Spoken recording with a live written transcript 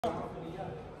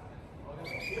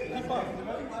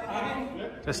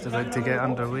Just about to get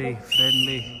underway.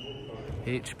 Friendly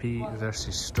HP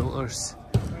versus Stoaters.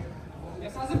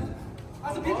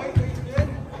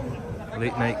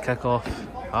 Late night kickoff,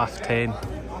 10:30.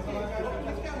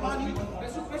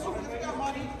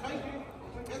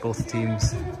 Both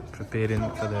teams preparing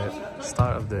for the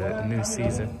start of the new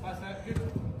season.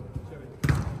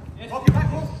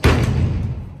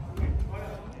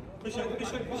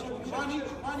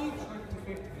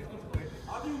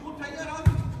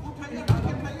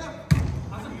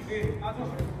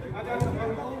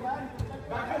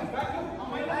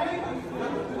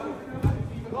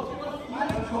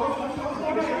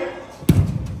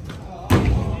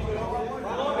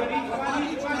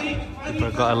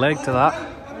 Keeper got a leg to that.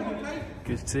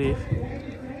 Good save.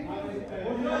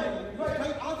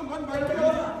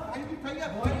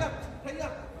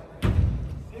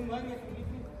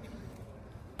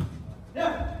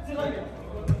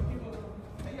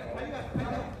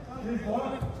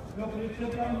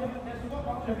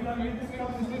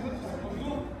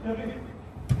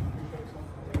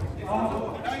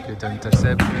 Good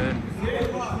interception.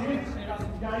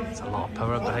 There's a lot of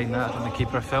power behind that, and the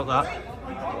keeper felt that.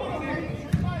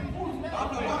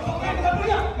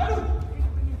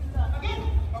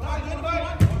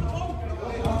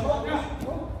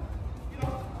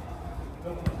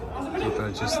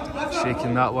 Keeper just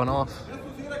shaking that one off.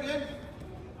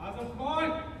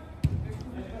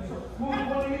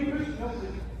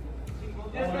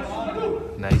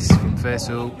 Nice from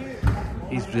Vessel.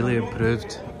 He's really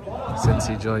improved since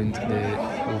he joined the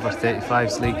over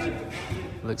 35s league.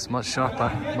 Looks much sharper,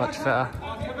 much fitter.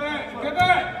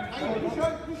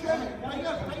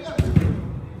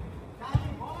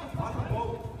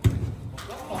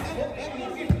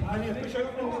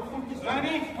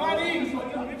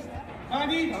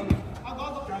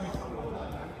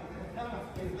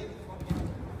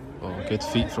 Oh, good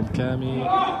feet from Cammy.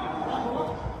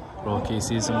 Rocky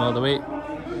sees him all the way.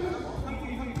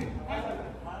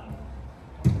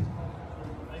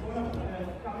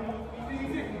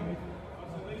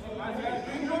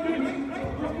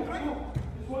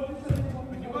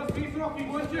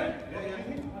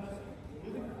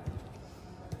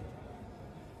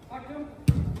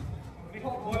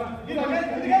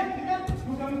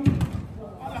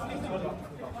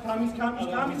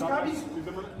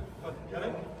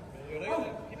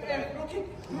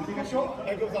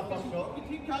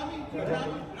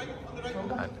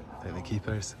 I think the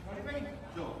keeper's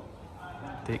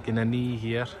taking a knee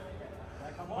here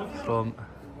from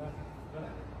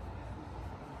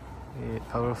a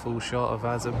powerful shot of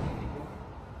Azim.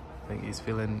 I think he's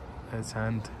feeling his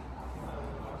hand.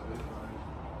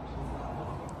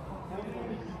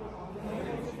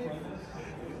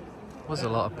 Was a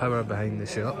lot of power behind the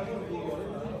shot.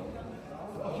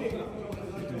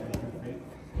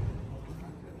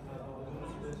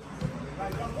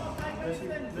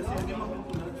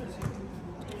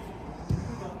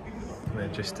 We're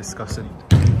just discussing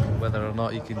whether or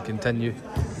not you can continue.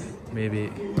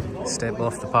 Maybe step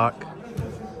off the park,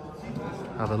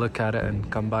 have a look at it and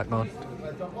come back on.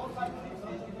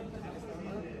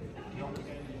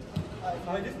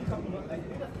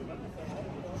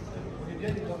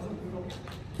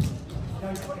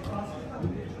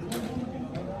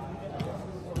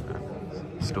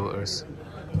 Stoaters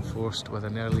forced with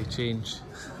an early change.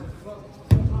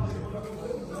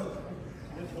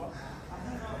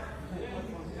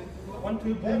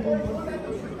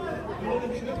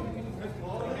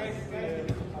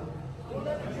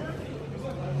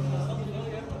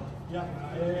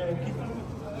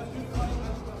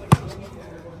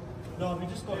 No, we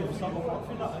just got to sum up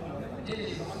for that.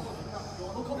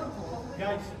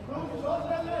 Guys.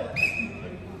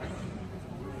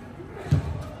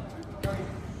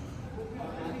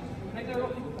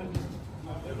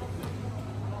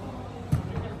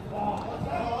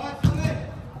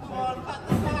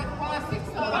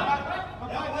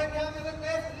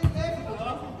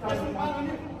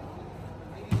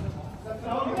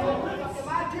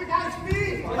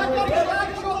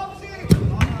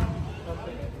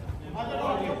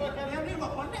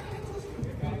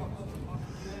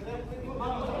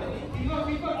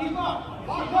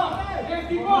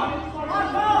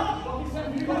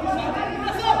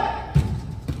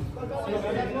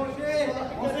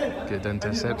 Good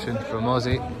interception from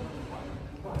Ozzy.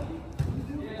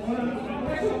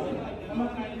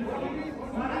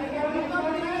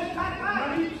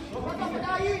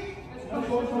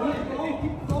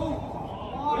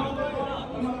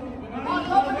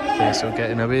 Okay, so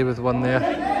getting away with one there.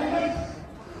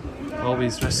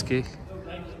 Always risky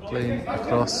playing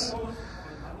across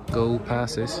goal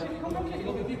passes.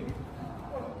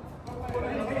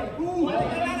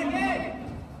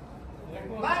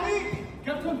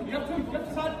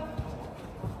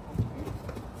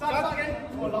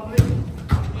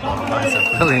 That's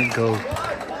a brilliant goal.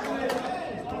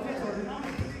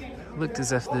 Looked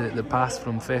as if the pass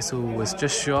from Faisal was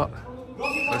just short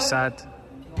for Sad,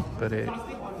 but it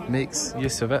makes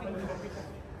use of it.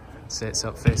 Sets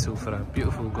up Faisal for a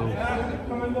beautiful goal.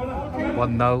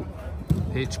 1-0,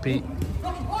 HP.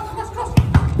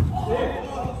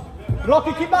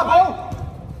 Rocky, keep that ball!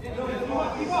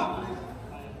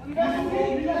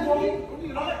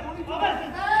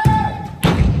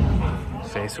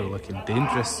 Faisal looking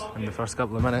dangerous in the first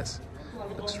couple of minutes.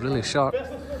 Looks really sharp.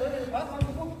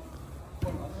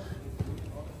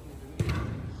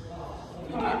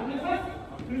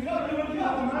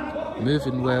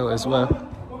 Moving well as well.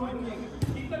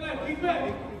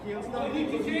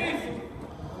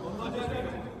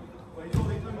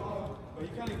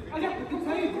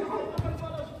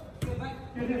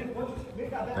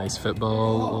 Nice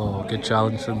football. Oh, good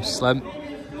challenge from Slim.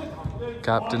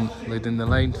 Captain leading the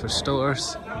line for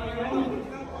Stoaters.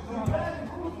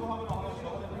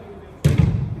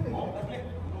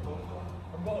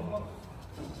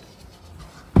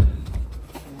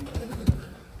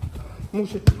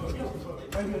 Moshi.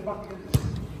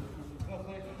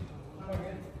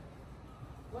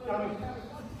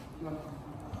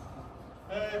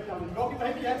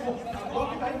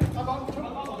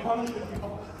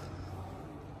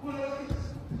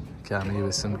 Cammy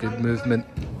with some good movement.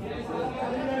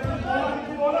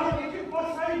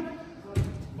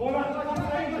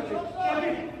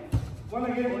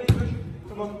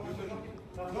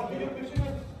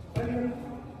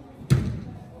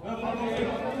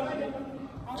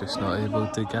 Just not able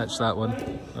to catch that one,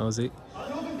 Aussie.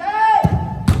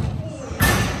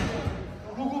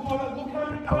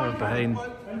 Power behind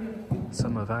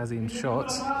some of Azim's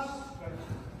shots.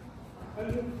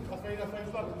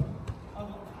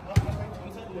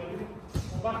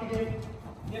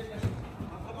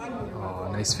 Oh,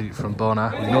 nice feet from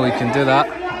Bona. We know he can do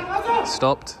that.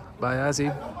 Stopped by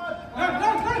Azim.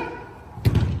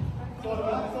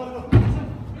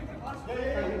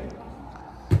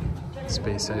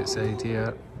 Space outside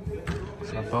here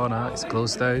for Bona. It's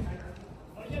closed down.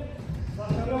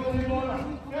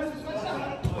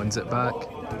 Wins it back.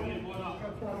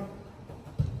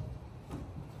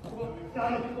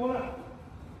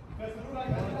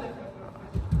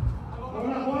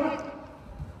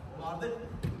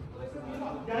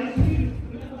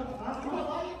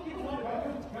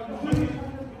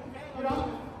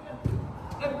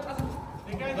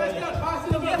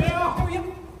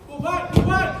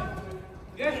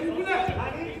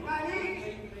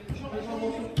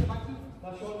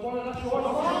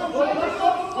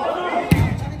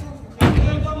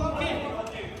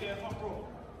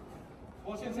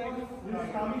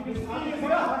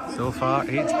 So far,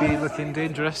 HP looking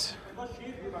dangerous.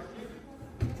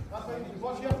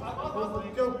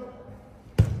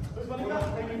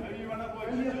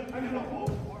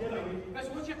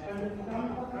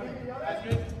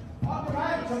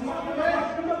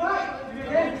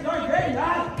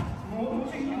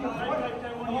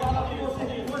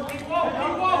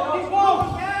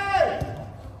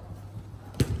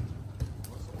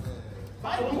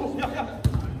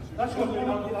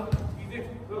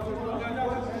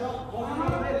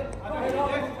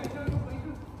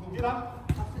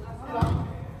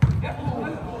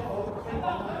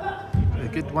 A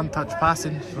good one-touch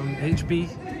passing from HB.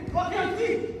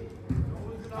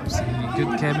 I'm seeing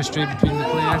good chemistry between the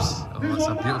players. Oh, that's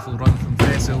a beautiful run from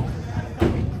Faisal.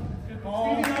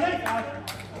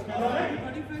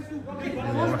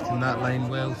 Really working that line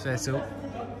well, Faisal.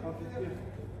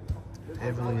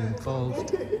 Heavily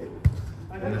involved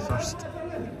in the first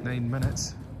 9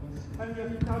 minutes.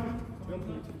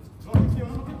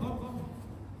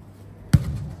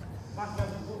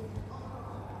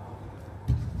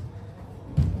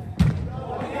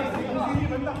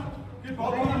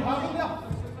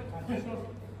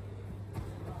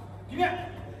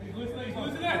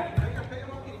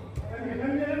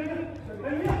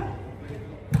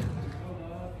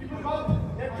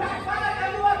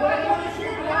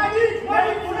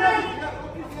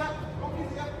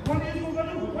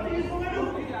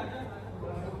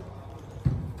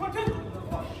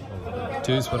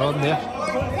 Twos were on there.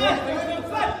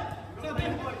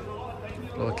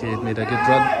 Blockade made a good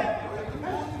run.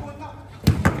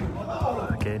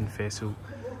 Again, Faisal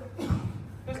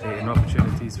creating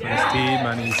opportunities for his team,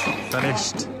 and he's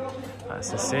finished. That's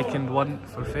the second one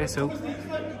for Faisal.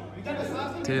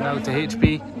 2-0 to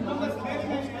HB.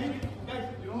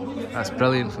 That's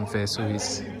brilliant from Faisal.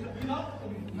 He's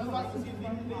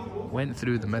went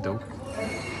through the middle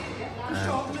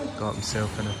and got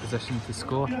himself in a position to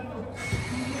score.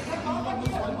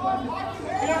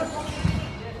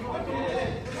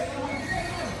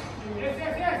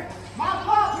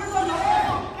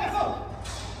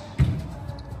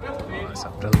 Oh, it's a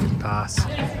brilliant pass.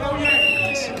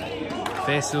 It's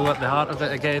Faisal at the heart of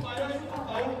it again.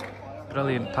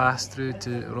 Brilliant pass through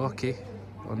to Rocky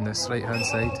on this right hand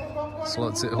side.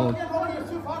 Slots it home.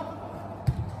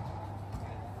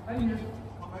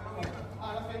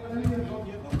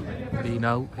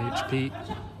 Now HP.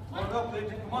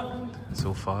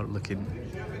 So far looking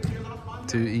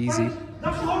too easy.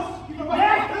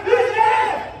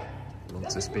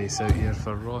 Lots of space out here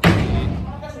for Rocky.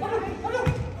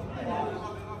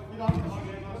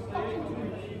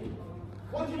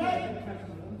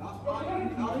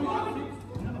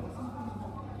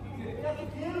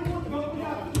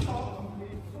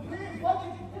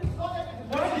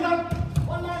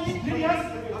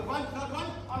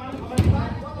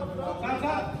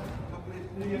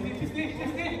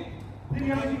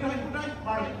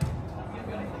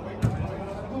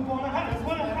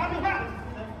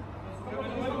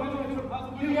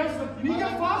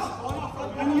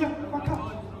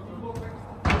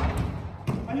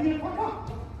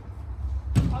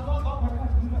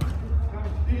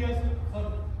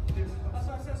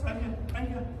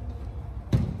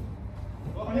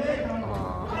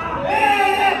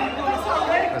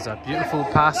 There's a beautiful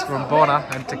pass from Bona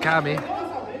into Kami.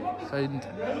 Found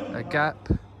a gap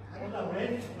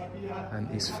and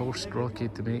he's forced Rocky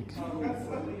to make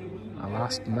a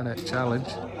last minute challenge.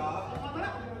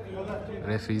 The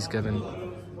referee's given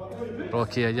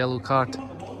Rocky a yellow card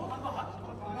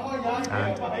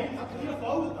and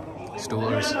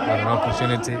Stoaters with an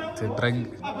opportunity to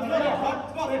bring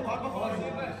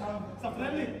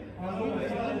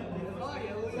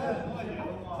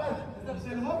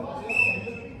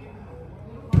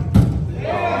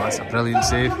that's a brilliant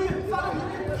save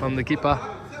from the keeper.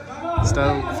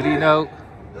 Still 3-0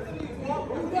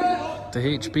 to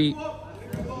HP.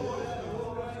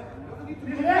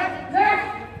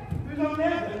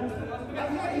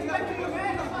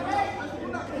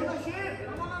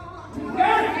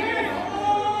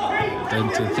 Down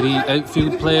to 3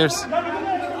 outfield players.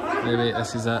 Maybe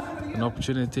this is an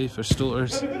opportunity for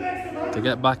Stoaters to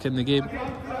get back in the game.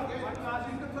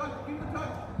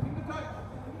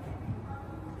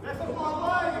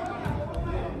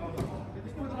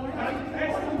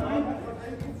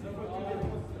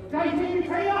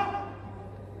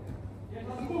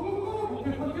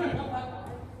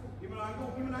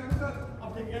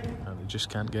 And they just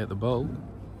can't get the ball.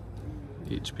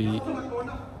 HP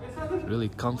really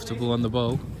comfortable on the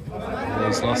ball. Oh,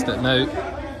 he's lost it now.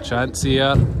 Chance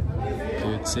here.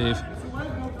 Good save.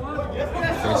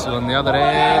 Faisal on the other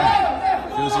end.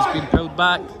 Feels he's been pulled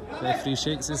back. Referee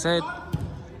shakes his head.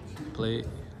 Play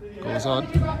goes on.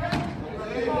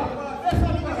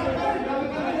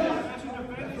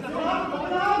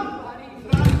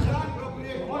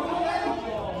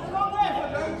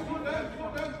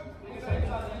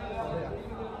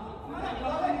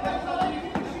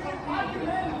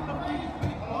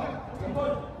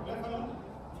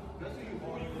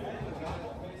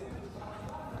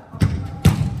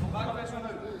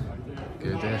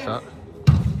 Good effort.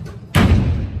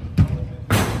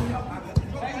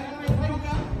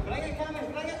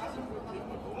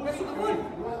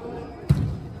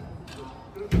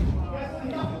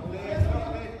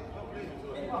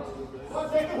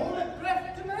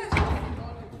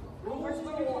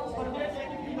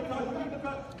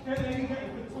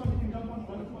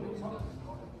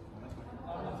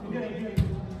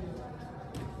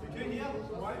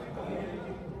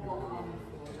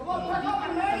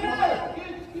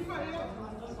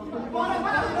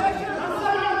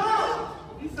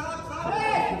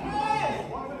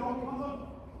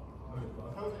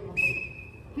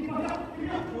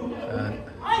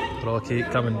 Rocky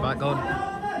coming back on.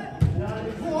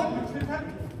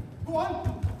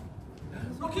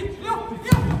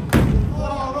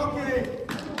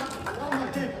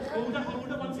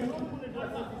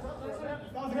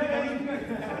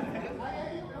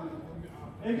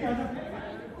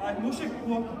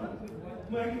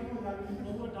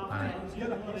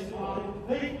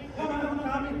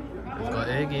 We've got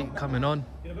Eggy coming on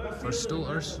for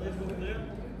Stoaters.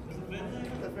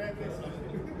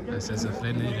 This is a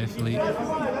friendly.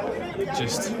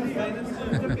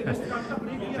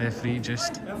 Referee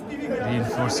just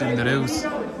reinforcing the rules.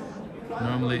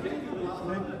 Normally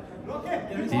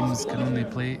teams can only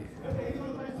play,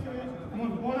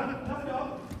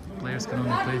 players can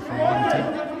only play for one team.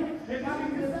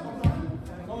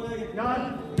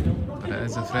 But it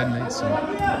is a friendly, so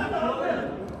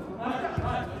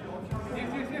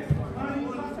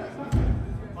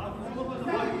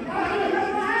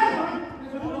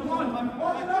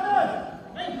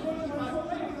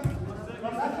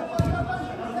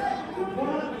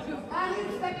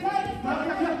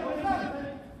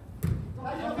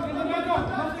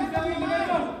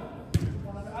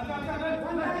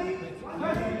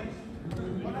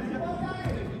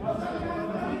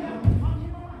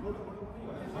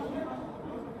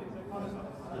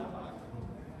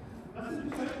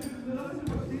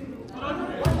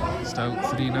still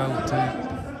 3-0 to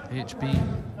HB.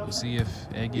 We'll see if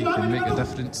Eggy can make a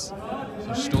difference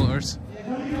for Stoaters.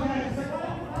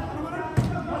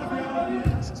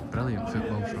 This is brilliant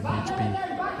football from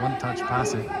HB. One touch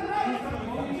passing.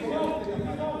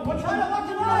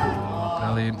 Oh,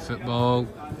 brilliant football.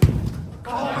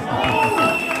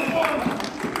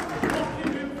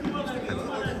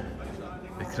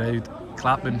 The crowd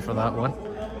clapping for that one.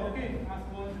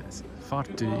 It's far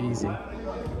too easy.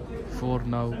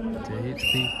 4-0 to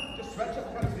HB.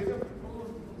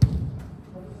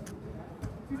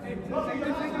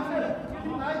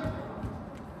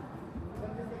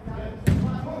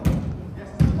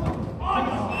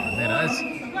 There it is.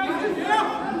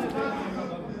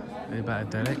 A bit of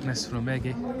directness from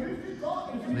Eggy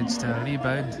leads to a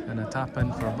rebound and a tap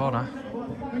in for Bona.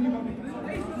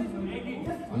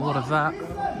 More of that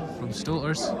from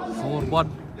Stoaters. 4-1.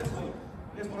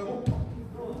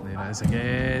 There it is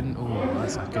again. Oh,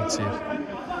 that's a good save.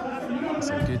 That's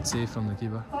a good save from the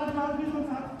keeper.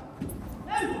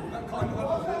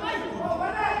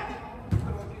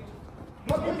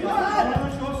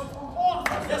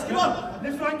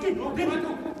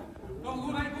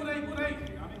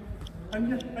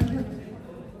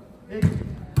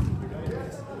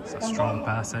 It's a strong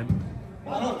pass in.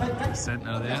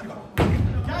 Centre there.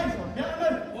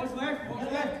 What's left?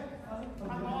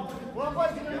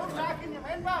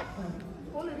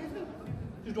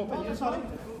 Just drop it here, sorry.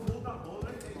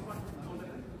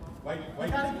 Wait,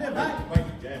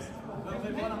 yes. I've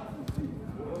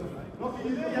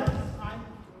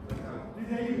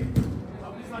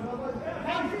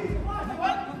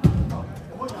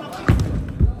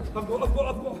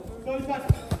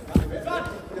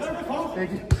got.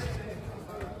 Thank you.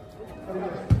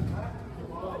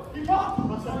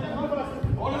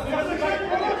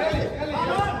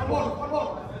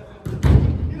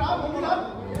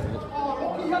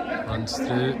 Runs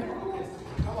through.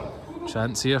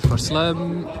 Chance here for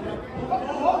Slim.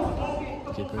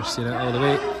 Keeper's seen it all the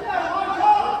way.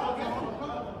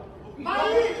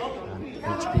 And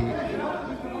HB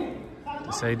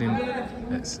deciding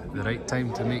it's the right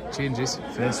time to make changes.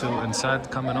 Faisal and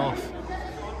Sad coming off.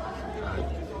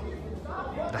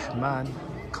 And Rahman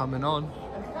coming on.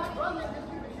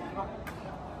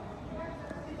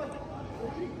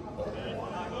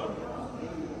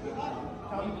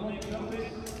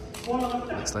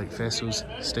 Looks like Faisal's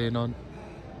staying on.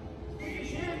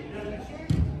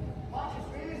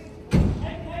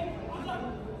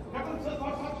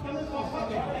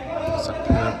 It's a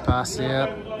poor pass there.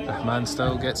 Rahman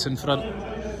still gets in front.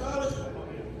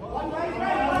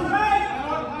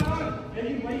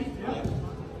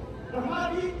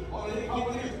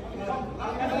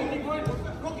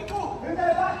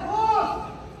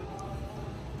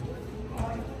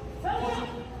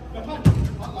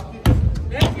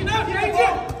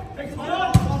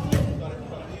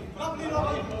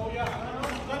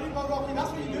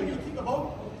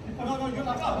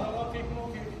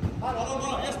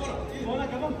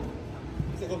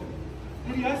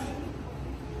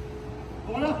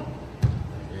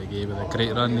 He gave it a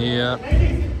great run here.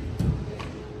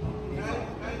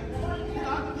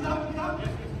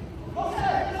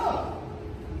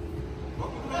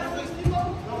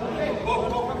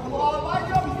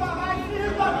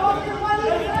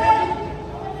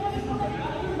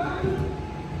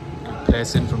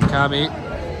 Pressing from Kami.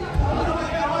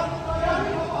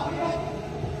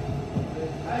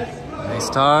 Nice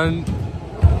turn.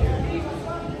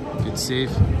 Good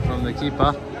save from the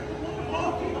keeper.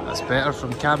 That's better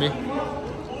from Kami.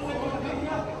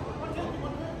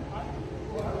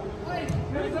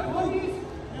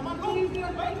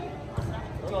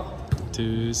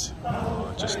 Twos.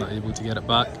 Oh, just not able to get it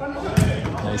back.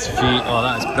 Nice feet. Oh,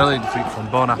 that is brilliant feet from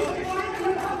Bona.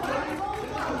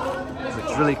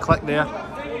 It's really clicked there.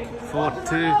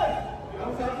 4-2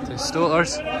 to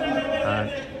Stoaters.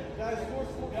 And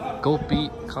Gopi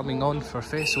coming on for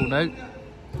Faisal now.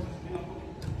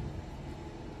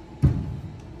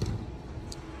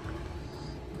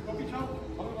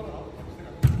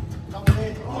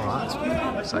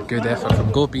 It's a Good effort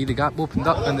from Gopi. The gap opened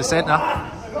up in the centre.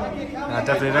 And had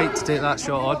every right to take that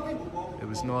shot on. There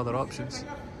was no other options.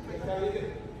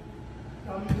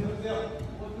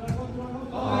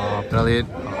 Oh, brilliant.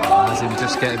 Oh, Azim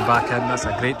just getting back in. That's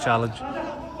a great challenge.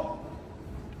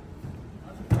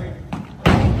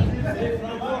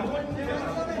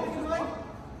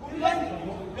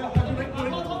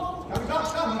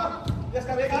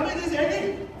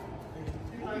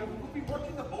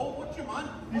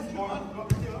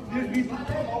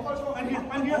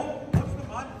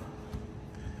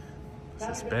 This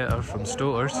is better from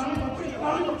Stoaters,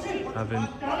 having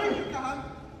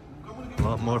a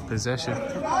lot more possession.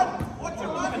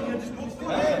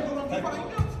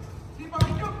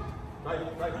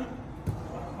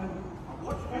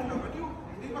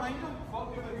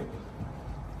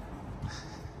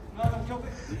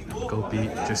 Gopi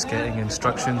just getting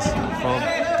instructions from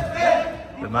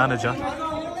the manager.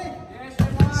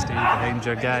 Stay behind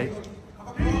your guy.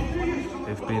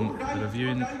 They've been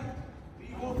reviewing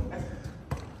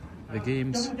the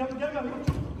games.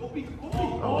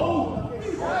 Oh,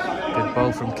 good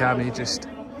ball from Cami, just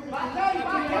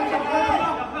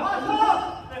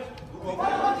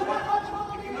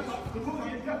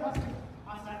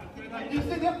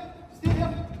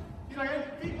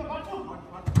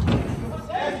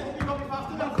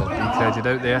Gopi crowded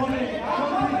out there.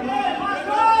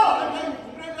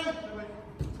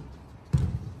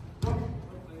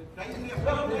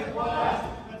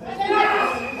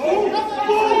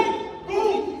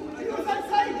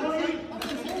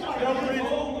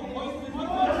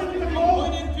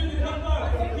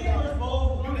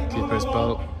 Keeper's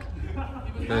ball.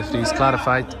 The referee's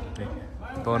clarified.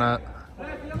 Bona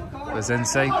was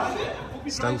inside.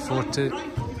 Still 4-2.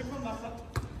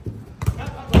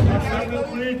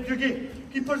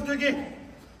 Keepers, Dougie.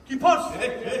 Keepers.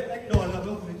 No,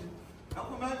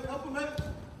 help him out.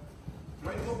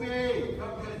 Right, Gopi.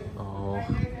 Oh.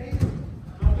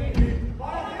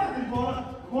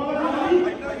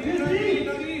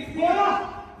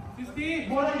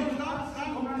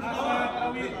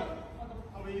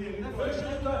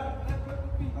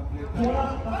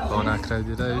 Bona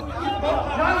crowded out.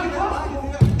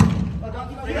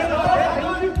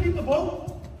 Keep the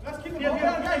ball. Let's keep the ball.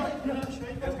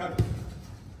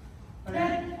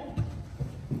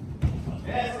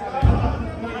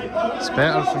 It's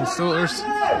better from Stoaters.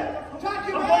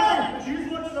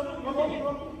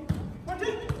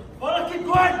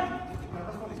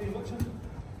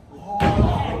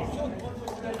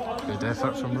 Good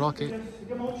effort from Rocky.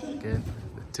 Again,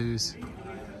 the twos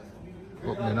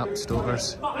opening up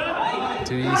Stoaters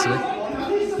too easily.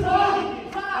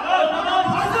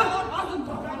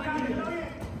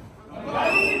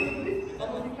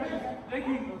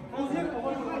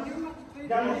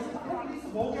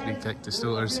 Free kick to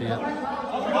Stoaters here.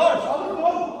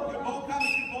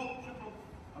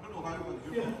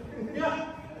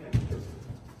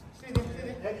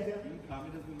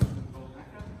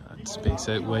 And space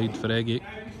out wide for Eggy.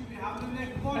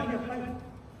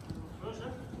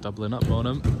 Doubling up on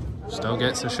him. Still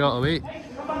gets a shot away.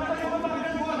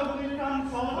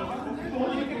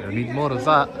 They need more of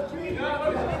that.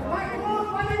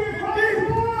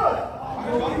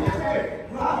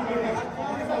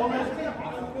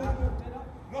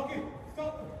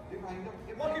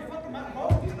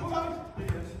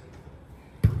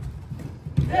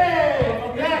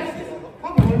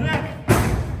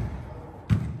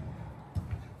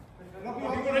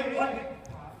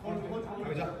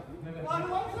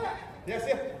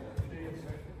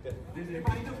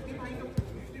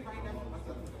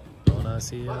 Bona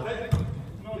here.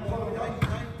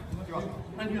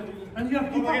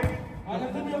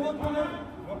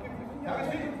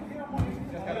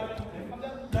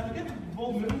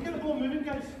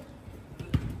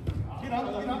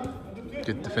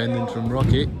 Good defending from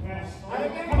Rocky.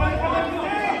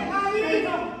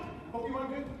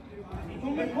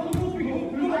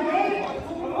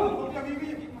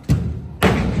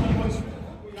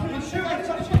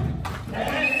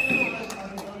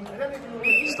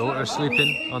 Stoaters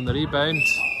sleeping on the rebound.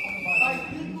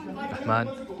 Man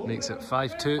makes it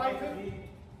 5-2.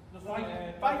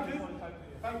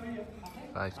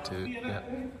 5-2, yeah.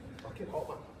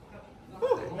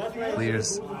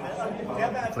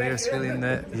 Players feeling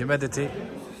the humidity.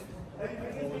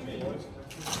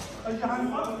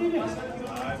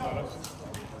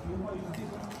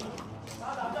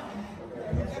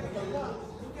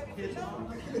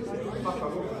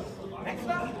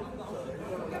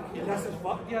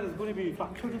 Yeah, there's going to be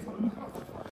fractures or something.